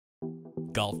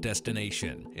Golf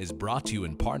Destination is brought to you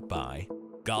in part by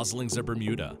Goslings of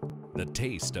Bermuda, the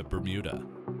taste of Bermuda.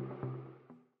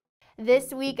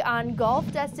 This week on Golf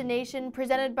Destination,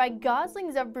 presented by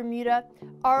Goslings of Bermuda,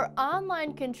 our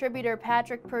online contributor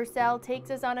Patrick Purcell takes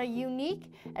us on a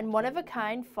unique and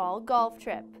one-of-a-kind fall golf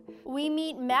trip. We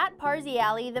meet Matt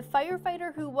Parziale, the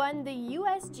firefighter who won the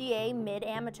USGA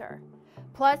Mid-Amateur.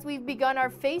 Plus, we've begun our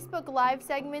Facebook Live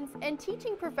segments, and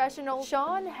teaching professional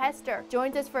Sean Hester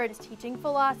joins us for his teaching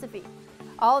philosophy.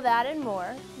 All that and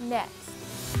more next.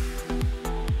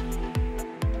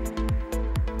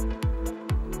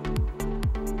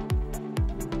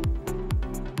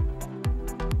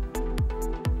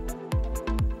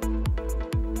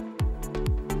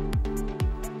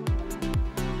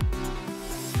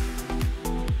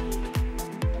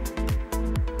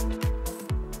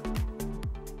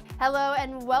 Hello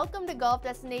and welcome to Golf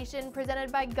Destination,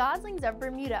 presented by Goslings of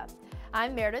Bermuda.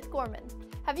 I'm Meredith Gorman.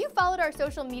 Have you followed our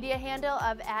social media handle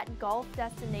of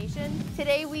 @GolfDestination?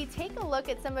 Today we take a look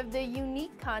at some of the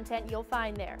unique content you'll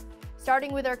find there,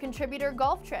 starting with our contributor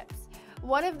Golf Trips.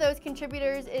 One of those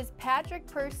contributors is Patrick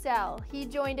Purcell. He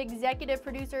joined executive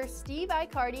producer Steve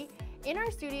Icardi in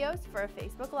our studios for a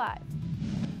Facebook Live.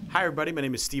 Hi everybody, my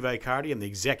name is Steve Icardi. I'm the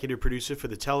executive producer for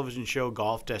the television show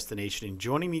Golf Destination, and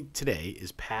joining me today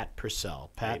is Pat Purcell.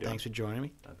 Pat, thanks for joining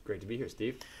me. Great to be here,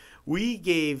 Steve. We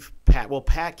gave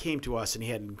Pat came to us and he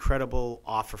had an incredible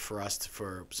offer for us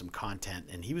for some content,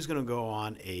 and he was going to go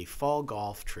on a fall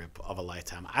golf trip of a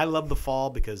lifetime. I love the fall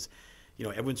because, you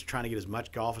know, everyone's trying to get as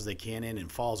much golf as they can in,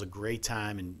 and fall's a great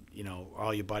time, and, you know,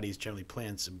 all your buddies generally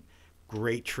plan some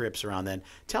great trips around then.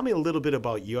 Tell me a little bit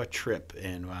about your trip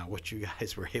and what you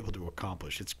guys were able to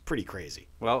accomplish. It's pretty crazy.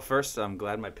 Well, first, I'm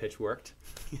glad my pitch worked.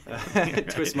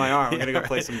 Twist my arm. We're going to go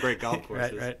play some great golf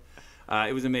courses. Right.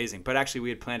 It was amazing. But actually, we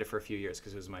had planned it for a few years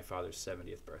because it was my father's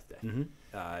 70th birthday.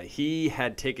 Mm-hmm. He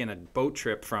had taken a boat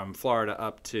trip from Florida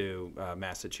up to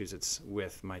Massachusetts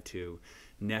with my two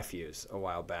nephews a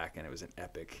while back, and it was an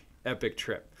epic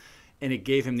trip. And it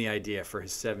gave him the idea for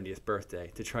his 70th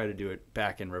birthday to try to do it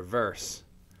back in reverse,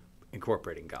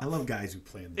 incorporating golf. I love guys who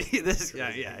plan this. You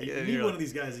need one of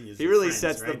these guys. He really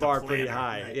sets the bar pretty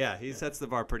high. Right? Yeah, he sets the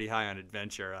bar pretty high on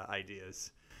adventure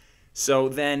ideas. So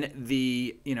then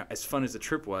as fun as the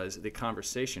trip was, the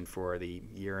conversation for the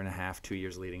year and a half, 2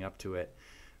 years leading up to it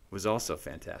was also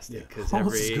fantastic. Because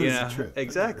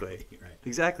exactly,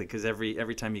 because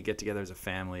every time you get together as a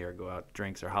family or go out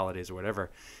drinks or holidays or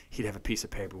whatever, he'd have a piece of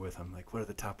paper with him, like, what are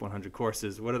the top 100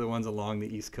 courses? What are the ones along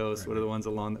the East Coast? What are the ones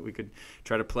along that we could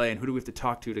try to play? And who do we have to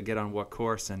talk to get on what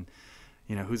course? And,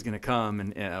 you know, who's going to come?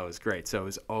 And it was great. So it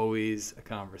was always a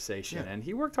conversation. Yeah. And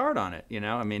he worked hard on it, you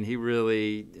know. I mean, he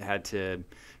really had to,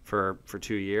 for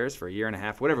 2 years, for a year and a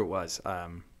half, whatever it was,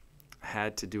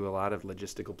 had to do a lot of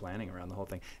logistical planning around the whole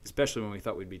thing, especially when we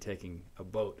thought we'd be taking a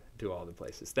boat to all the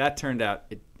places. That turned out,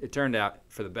 it turned out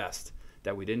for the best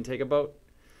that we didn't take a boat.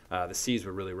 The seas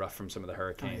were really rough from some of the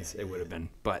hurricanes. It would have been.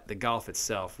 But the golf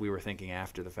itself, we were thinking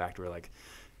after the fact, we were like,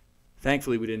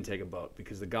 thankfully we didn't take a boat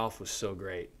because the golf was so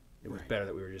great. It was better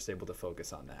that we were just able to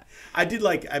focus on that.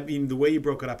 I mean, the way you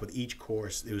broke it up with each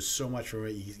course, it was so much for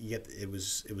it. It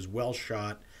was well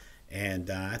shot, and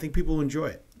I think people will enjoy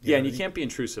it. And you can't be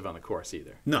intrusive on the course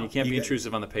either. No, you can't be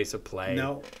intrusive on the pace of play.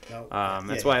 No.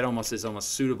 That's why it is almost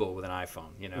suitable with an iPhone.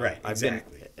 You know, right?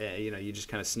 Exactly. You just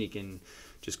kind of sneak in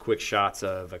just quick shots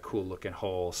of a cool looking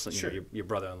hole. So, you know, your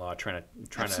brother-in-law trying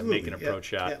to make an approach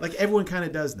shot. Yeah. Like everyone kind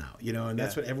of does now. You know, and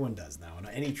that's what everyone does now on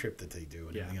any trip that they do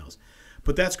and everything else.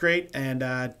 But that's great, and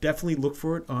definitely look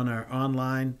for it on our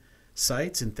online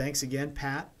sites. And thanks again,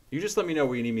 Pat. You just let me know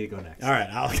where you need me to go next. All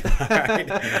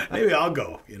right, maybe I'll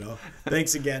go. You know,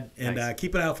 thanks again, and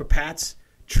keep an eye out for Pat's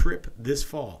trip this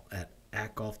fall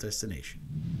at Golf Destination.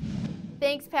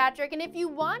 Thanks, Patrick. And if you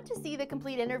want to see the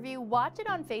complete interview, watch it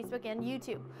on Facebook and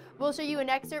YouTube. We'll show you an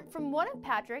excerpt from one of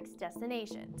Patrick's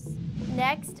destinations.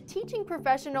 Next, teaching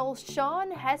professional Sean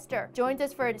Hester joins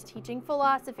us for his teaching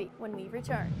philosophy when we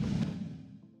return.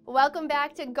 Welcome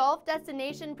back to Golf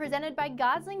Destination, presented by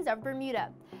Goslings of Bermuda.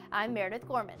 I'm Meredith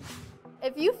Gorman.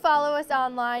 If you follow us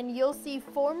online, you'll see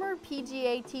former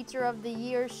PGA Teacher of the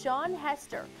Year Sean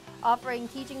Hester offering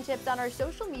teaching tips on our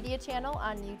social media channel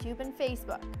on YouTube and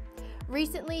Facebook.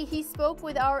 Recently, he spoke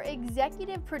with our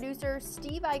executive producer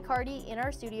Steve Icardi in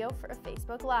our studio for a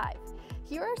Facebook Live.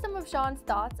 Here are some of Sean's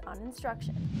thoughts on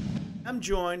instruction. I'm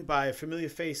joined by a familiar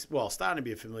face, well, starting to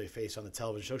be a familiar face on the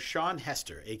television show, Sean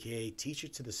Hester, a.k.a. Teacher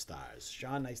to the Stars.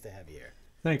 Sean, nice to have you here.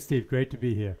 Thanks, Steve. Great to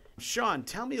be here. Sean,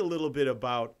 tell me a little bit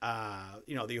about,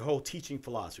 the whole teaching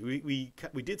philosophy.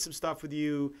 We did some stuff with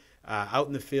you out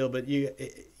in the field, but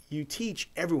you teach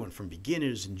everyone from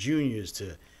beginners and juniors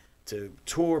to to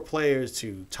tour players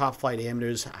to top flight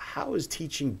amateurs. How is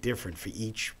teaching different for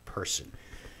each person?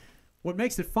 What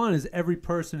makes it fun is every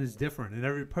person is different, and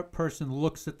every person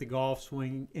looks at the golf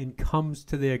swing and comes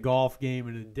to their golf game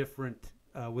in a different,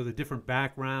 with a different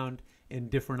background and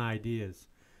different ideas.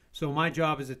 So my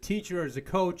job as a teacher, as a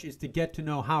coach, is to get to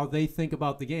know how they think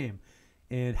about the game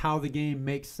and how the game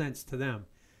makes sense to them.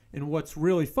 And what's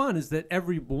really fun is that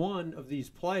every one of these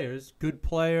players, good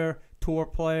player, tour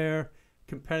player,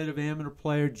 competitive amateur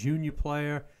player, junior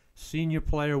player, senior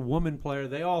player, woman player,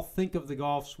 they all think of the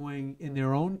golf swing in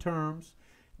their own terms.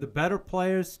 The better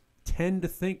players tend to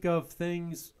think of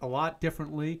things a lot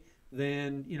differently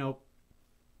than,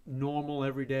 normal,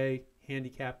 everyday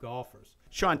handicap golfers.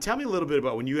 Sean, tell me a little bit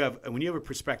about when you have a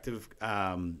prospective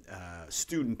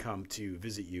student come to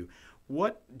visit you.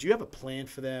 What do you have a plan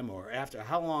for them, or after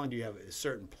how long do you have a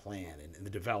certain plan in the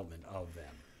development of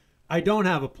them? I don't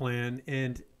have a plan,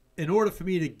 and in order for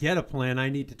me to get a plan, I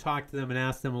need to talk to them and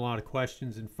ask them a lot of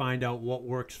questions and find out what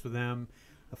works for them,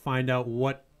 find out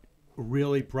what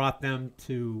really brought them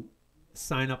to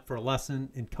sign up for a lesson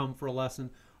and come for a lesson.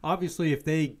 Obviously, if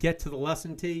they get to the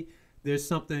lesson tee, there's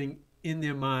something in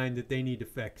their mind that they need to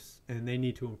fix and they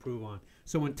need to improve on.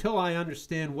 So until I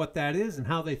understand what that is and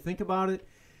how they think about it,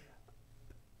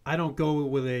 I don't go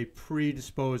with a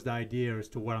predisposed idea as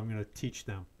to what I'm going to teach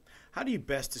them. How do you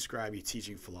best describe your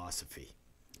teaching philosophy?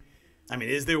 I mean,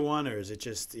 is there one, or is it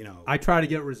just, I try to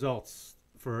get results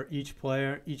for each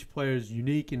player. Each player is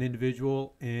unique and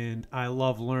individual, and I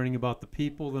love learning about the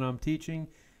people that I'm teaching,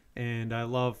 and I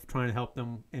love trying to help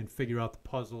them and figure out the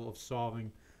puzzle of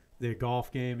solving their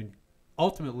golf game. And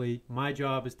ultimately, my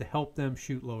job is to help them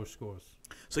shoot lower scores.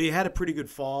 So you had a pretty good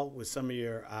fall with some of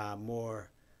your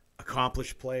more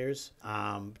accomplished players.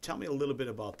 Tell me a little bit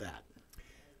about that.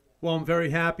 Well, I'm very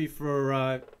happy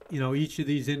for each of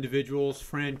these individuals.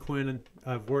 Fran Quinn,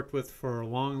 I've worked with for a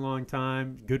long, long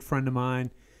time, good friend of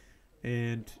mine.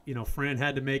 And, Fran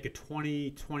had to make a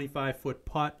 25-foot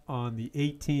putt on the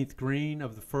 18th green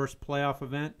of the first playoff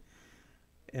event.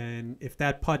 And if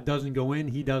that putt doesn't go in,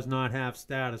 he does not have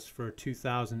status for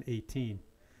 2018.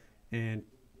 And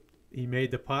he made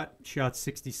the putt, shot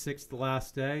 66 the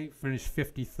last day, finished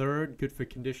 53rd, good for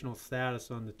conditional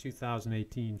status on the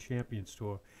 2018 Champions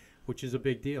Tour, which is a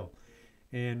big deal.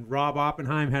 And Rob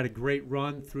Oppenheim had a great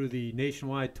run through the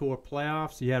Nationwide Tour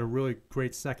playoffs. He had a really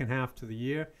great second half to the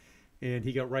year, and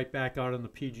he got right back out on the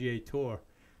PGA Tour,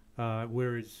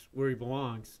 where he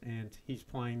belongs, and he's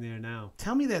playing there now.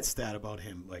 Tell me that stat about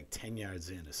him, like 10 yards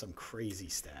in, or some crazy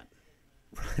stat.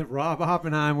 Rob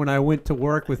Oppenheim, when I went to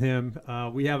work with him,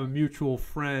 we have a mutual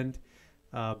friend,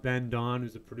 Ben Don,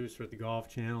 who's a producer at the Golf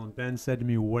Channel, and Ben said to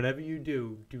me, whatever you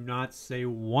do, do not say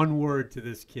one word to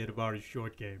this kid about his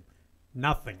short game.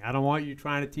 Nothing. I don't want you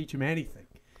trying to teach him anything.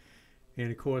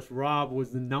 And, of course, Rob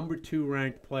was the #2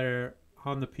 ranked player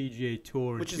on the PGA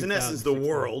Tour. Which is, in essence, the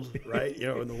world, right?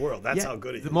 In the world. That's how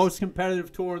good he is. The most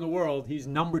competitive tour in the world. He's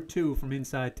 #2 from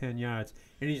inside 10 yards.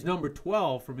 And he's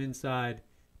 #12 from inside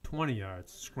 20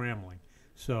 yards, scrambling.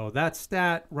 So that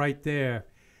stat right there,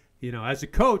 as a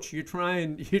coach, you're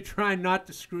trying not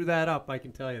to screw that up, I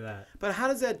can tell you that. But how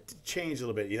does that change a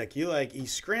little bit?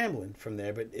 He's scrambling from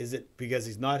there, but is it because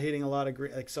he's not hitting a lot of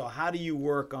green? So how do you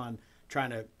work on trying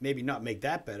to maybe not make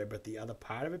that better, but the other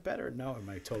part of it better? No, am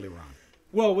I totally wrong?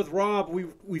 Well, with Rob,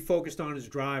 we focused on his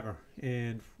driver,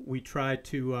 and we tried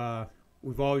to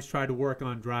we've always tried to work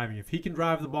on driving. If he can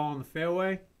drive the ball in the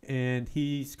fairway and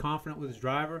he's confident with his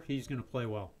driver, he's going to play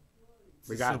well.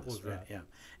 Regardless, right? Yeah.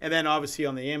 And then obviously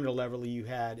on the amateur level, you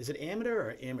had, is it amateur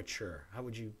or amateur? How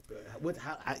would you,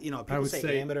 people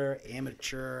say amateur,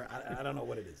 amateur. I don't know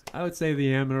what it is. I would say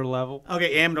the amateur level.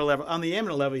 Okay, amateur level. On the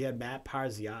amateur level, you had Matt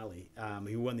Parziale,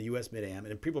 who won the U.S. Mid-Am,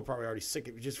 and people are probably already sick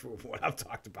of it just for what I've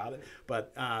talked about it.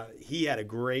 But he had a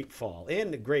great fall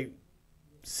and a great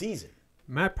season.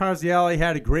 Matt Parziale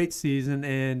had a great season,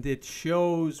 and it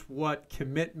shows what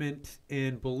commitment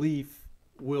and belief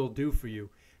will do for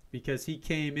you. Because he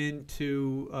came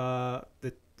into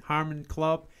the Harmon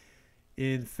Club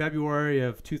in February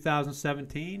of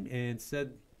 2017 and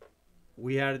said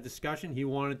we had a discussion. He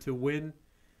wanted to win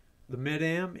the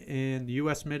Mid-Am and the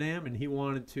U.S. Mid-Am, and he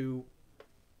wanted to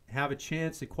have a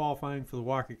chance at qualifying for the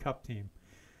Walker Cup team.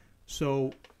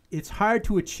 So it's hard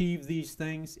to achieve these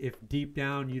things if deep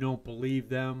down you don't believe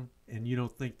them and you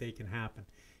don't think they can happen.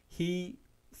 He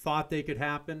thought they could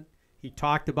happen. He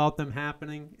talked about them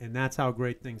happening, and that's how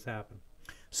great things happen.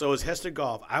 So as Hester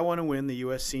Golf, I want to win the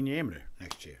U.S. Senior Amateur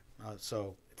next year.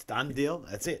 So It's done deal.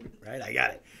 That's it, right? I got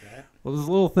it. Right? Well, there's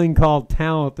a little thing called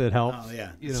talent that helps. Oh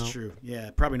yeah, it's true. Yeah,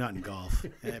 probably not in golf.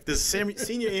 If there's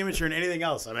senior amateur in anything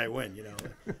else, I might win.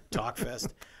 Talk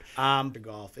fest.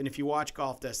 Golf, and if you watch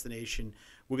Golf Destination,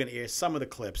 we're gonna air some of the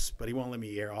clips, but he won't let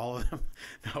me air all of them.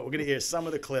 No, we're gonna air some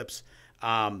of the clips.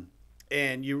 And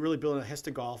you're really building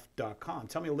HesterGolf.com.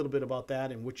 Tell me a little bit about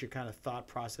that and what's your kind of thought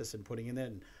process in putting in it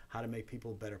and how to make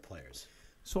people better players.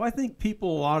 So I think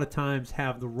people a lot of times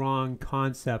have the wrong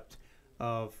concept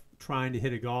of trying to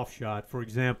hit a golf shot. For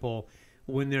example,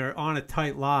 when they're on a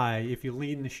tight lie, if you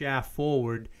lean the shaft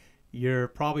forward, you're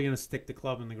probably going to stick the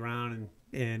club in the ground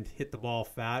and hit the ball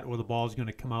fat, or the ball's going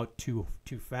to come out too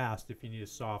fast if you need a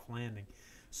soft landing.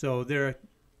 So there are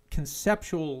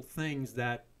conceptual things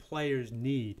that players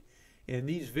need. And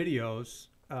these videos,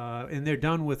 and they're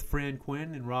done with Fran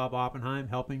Quinn and Rob Oppenheim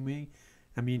helping me.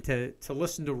 I mean, to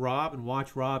listen to Rob and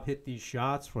watch Rob hit these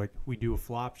shots, like we do a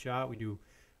flop shot, we do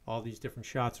all these different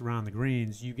shots around the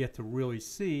greens, you get to really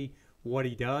see what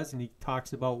he does, and he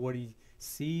talks about what he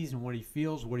sees and what he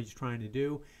feels, what he's trying to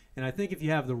do. And I think if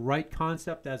you have the right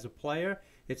concept as a player,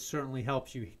 it certainly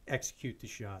helps you execute the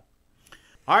shot.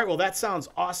 All right, well, that sounds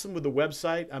awesome with the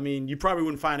website. I mean, you probably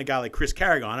wouldn't find a guy like Chris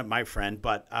Carrick on it, my friend,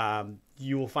 but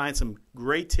you will find some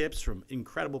great tips from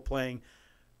incredible playing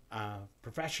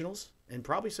professionals and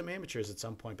probably some amateurs at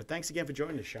some point. But thanks again for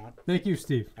joining us, Sean. Thank you,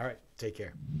 Steve. All right, take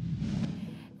care.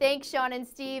 Thanks, Sean and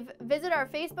Steve. Visit our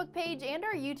Facebook page and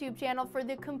our YouTube channel for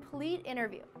the complete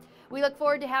interview. We look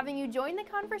forward to having you join the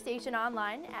conversation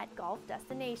online at Golf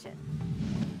Destination.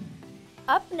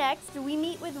 Up next, we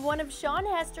meet with one of Sean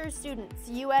Hester's students,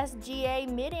 USGA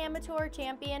Mid-Amateur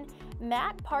Champion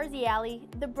Matt Parziale,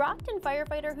 the Brockton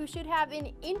firefighter who should have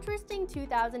an interesting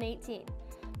 2018.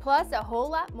 Plus a whole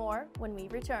lot more when we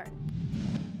return.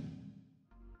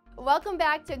 Welcome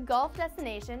back to Golf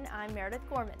Destination. I'm Meredith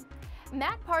Gorman.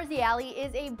 Matt Parziale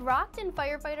is a Brockton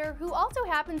firefighter who also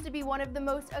happens to be one of the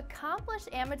most accomplished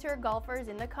amateur golfers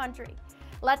in the country.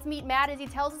 Let's meet Matt as he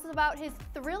tells us about his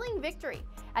thrilling victory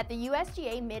at the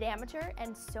USGA Mid-Amateur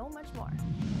and so much more.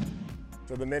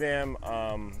 So the Mid-Am,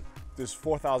 there's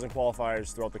 4,000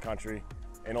 qualifiers throughout the country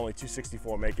and only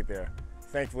 264 make it there.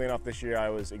 Thankfully enough, this year I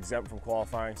was exempt from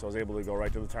qualifying, so I was able to go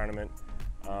right to the tournament.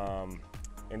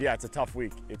 And yeah, it's a tough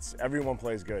week. Everyone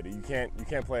plays good. You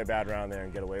can't play a bad round there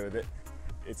and get away with it.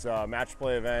 It's a match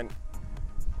play event,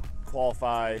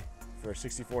 qualify for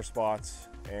 64 spots,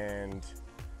 and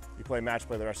you play match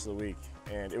play the rest of the week.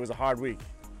 And it was a hard week.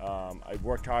 I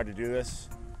worked hard to do this,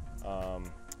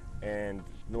 and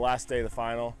the last day of the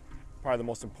final, probably the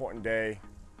most important day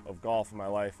of golf in my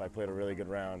life, I played a really good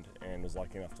round and was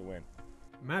lucky enough to win.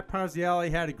 Matt Parziale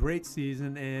had a great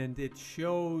season, and it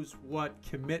shows what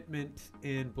commitment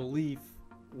and belief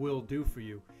will do for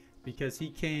you, because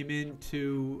he came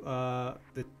into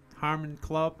the Harmon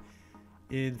Club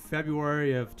in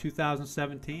February of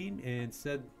 2017 and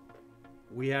said,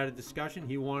 we had a discussion,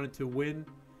 he wanted to win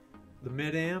the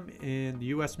Mid-Am and the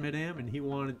U.S. Mid-Am, and he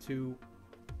wanted to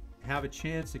have a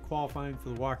chance at qualifying for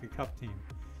the Walker Cup team.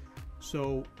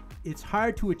 So it's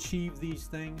hard to achieve these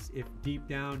things if deep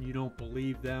down you don't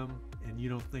believe them and you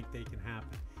don't think they can happen.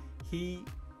 He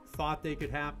thought they could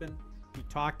happen. He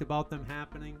talked about them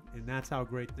happening, and that's how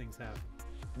great things happen.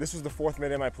 This was the fourth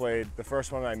Mid-Am I played. The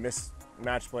first one I missed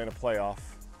match play in a playoff.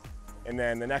 And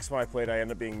then the next one I played, I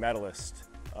ended up being medalist.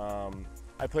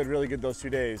 I played really good those 2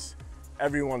 days.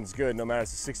 Everyone's good, no matter if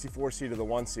it's the 64 seed or the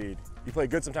 1 seed. You play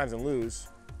good sometimes and lose,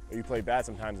 or you play bad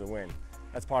sometimes and win.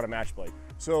 That's part of match play.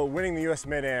 So winning the US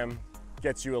Mid-Am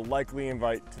gets you a likely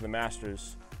invite to the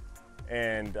Masters.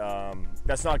 And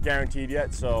that's not guaranteed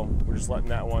yet, so we're just letting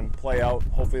that one play out.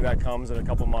 Hopefully that comes in a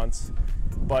couple months.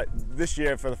 But this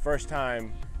year, for the first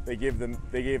time, they gave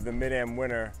the Mid-Am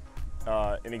winner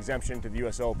an exemption to the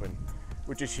US Open,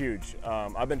 which is huge.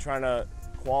 I've been trying to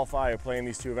qualify or play in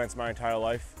these two events my entire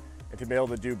life, and to be able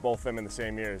to do both of them in the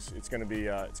same years, it's going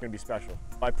to be special.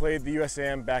 I played the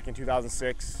USAM back in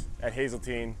 2006 at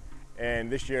Hazeltine,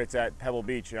 and this year it's at Pebble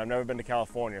Beach, and I've never been to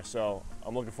California, so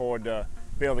I'm looking forward to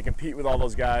being able to compete with all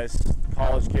those guys,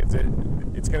 college kids.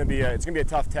 It's going to be a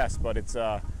tough test, but it's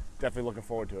definitely looking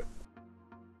forward to it.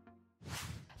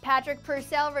 Patrick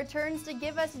Purcell returns to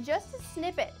give us just a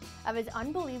snippet of his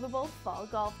unbelievable fall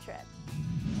golf trip.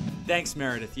 Thanks,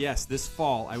 Meredith. Yes, this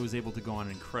fall I was able to go on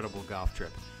an incredible golf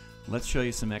trip. Let's show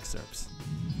you some excerpts.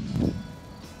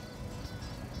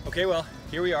 Okay, well,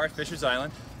 here we are at Fisher's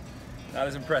Island. Not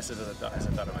as impressive as I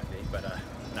thought it might be, but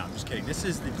no, I'm just kidding. This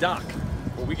is the dock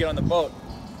where we get on the boat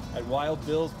at Wild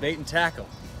Bill's Bait and Tackle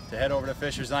to head over to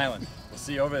Fisher's Island. We'll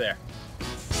see you over there.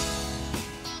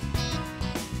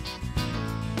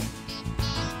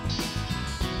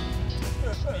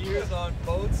 years on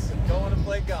boats and going to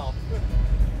play golf.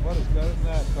 What is better than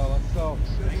that, fella? So,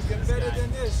 Things get better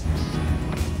than this.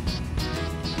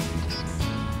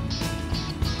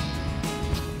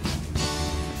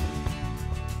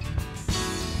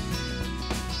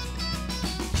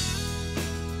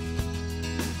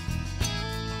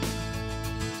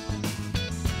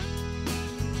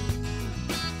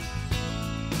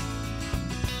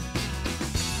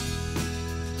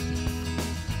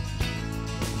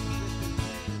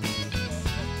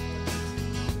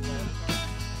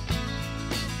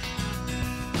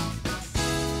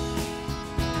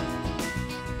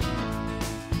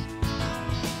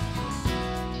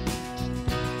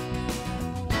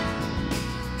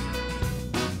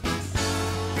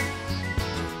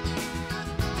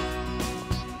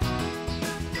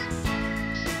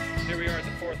 Here we are at the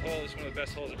fourth hole. This is one of the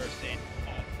best holes I've ever seen,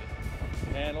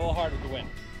 honestly. And a little harder to win.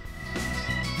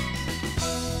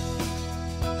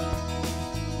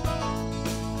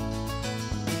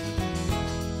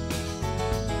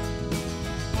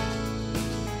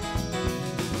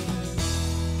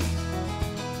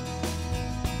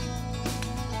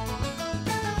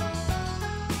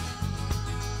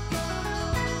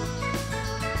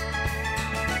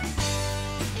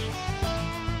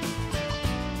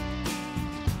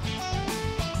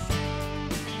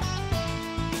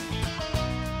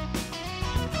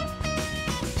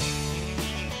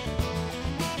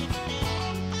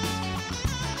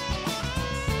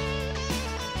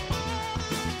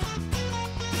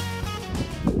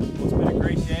 It's been a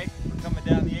great day. We're coming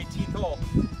down the 18th hole.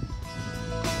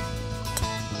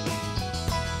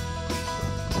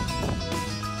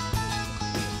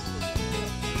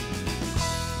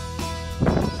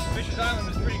 Fisher's Island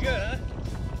was pretty good, huh?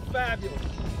 Fabulous.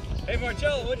 Hey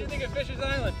Marcello, what do you think of Fisher's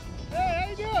Island? Hey, how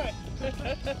you doing? This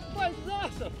place is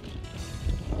awesome.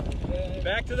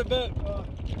 Back to the boat.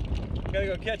 Gotta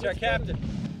go catch our captain.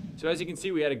 So as you can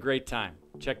see, we had a great time.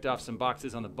 Checked off some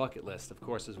boxes on the bucket list, of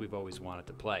course, as we've always wanted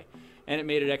to play. And it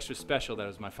made it extra special that it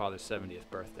was my father's 70th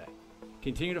birthday.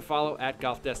 Continue to follow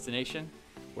 @GolfDestination.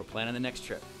 We're planning the next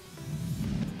trip.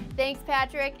 Thanks,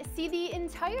 Patrick. See the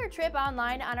entire trip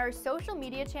online on our social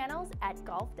media channels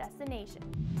 @GolfDestination.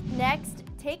 Next,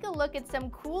 take a look at some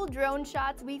cool drone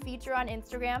shots we feature on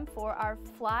Instagram for our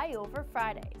Flyover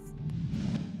Fridays.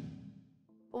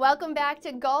 Welcome back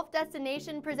to Golf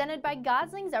Destination presented by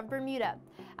Goslings of Bermuda.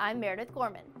 I'm Meredith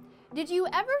Gorman. Did you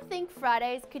ever think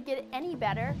Fridays could get any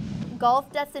better?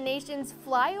 Golf Destination's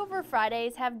Flyover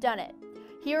Fridays have done it.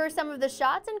 Here are some of the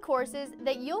shots and courses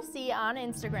that you'll see on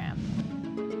Instagram.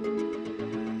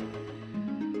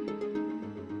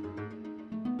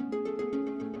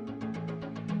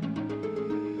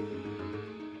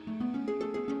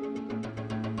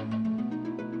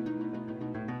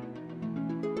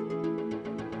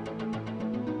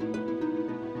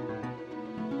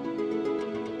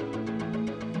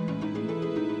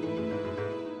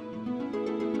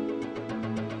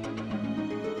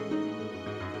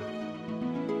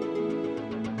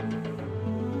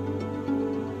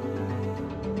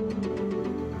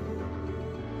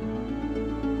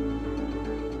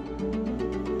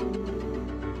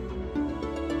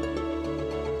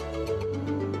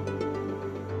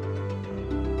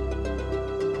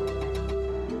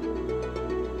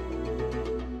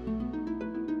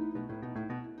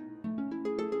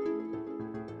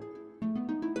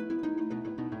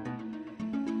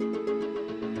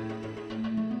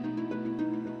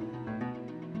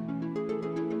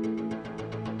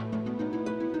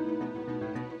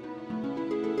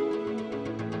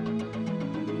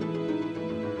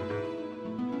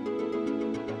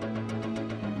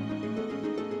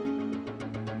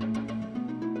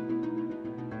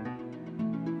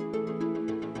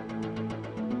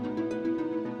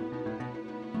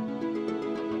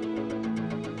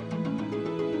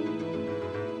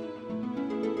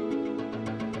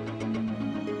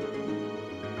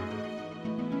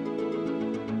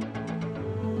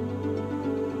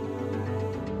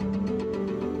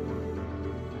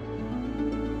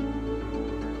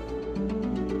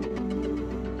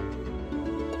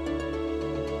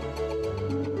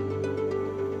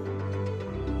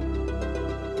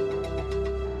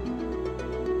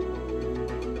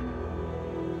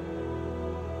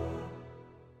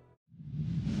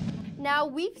 Now,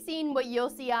 we've seen what you'll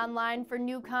see online for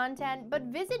new content, but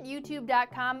visit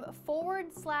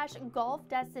youtube.com/golf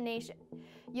destination.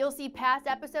 You'll see past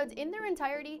episodes in their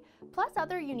entirety, plus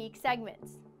other unique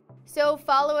segments. So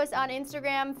follow us on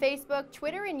Instagram, Facebook,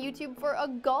 Twitter, and YouTube for a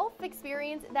golf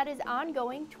experience that is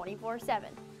ongoing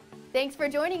 24/7. Thanks for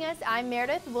joining us. I'm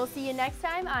Meredith. We'll see you next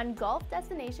time on Golf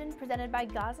Destination presented by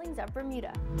Goslings of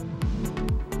Bermuda.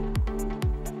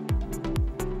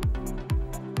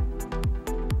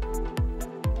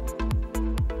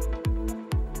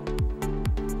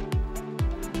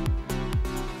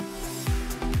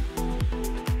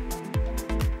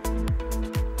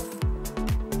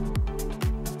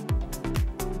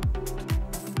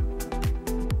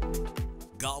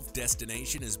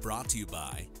 destination is brought to you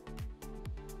by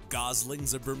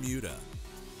Goslings of Bermuda,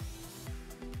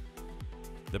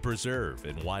 The Preserve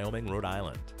in Wyoming, Rhode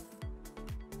Island,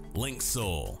 Link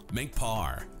Soul, make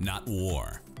par, not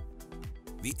war,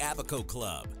 The Abaco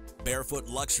Club, barefoot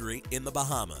luxury in the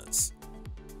Bahamas,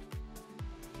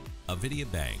 Avidia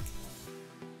Bank,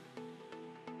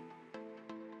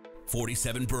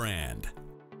 47 Brand,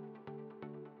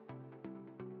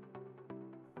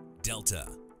 Delta,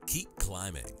 keep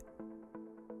climbing.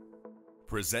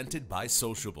 Presented by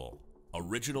Sociable,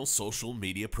 original social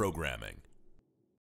media programming.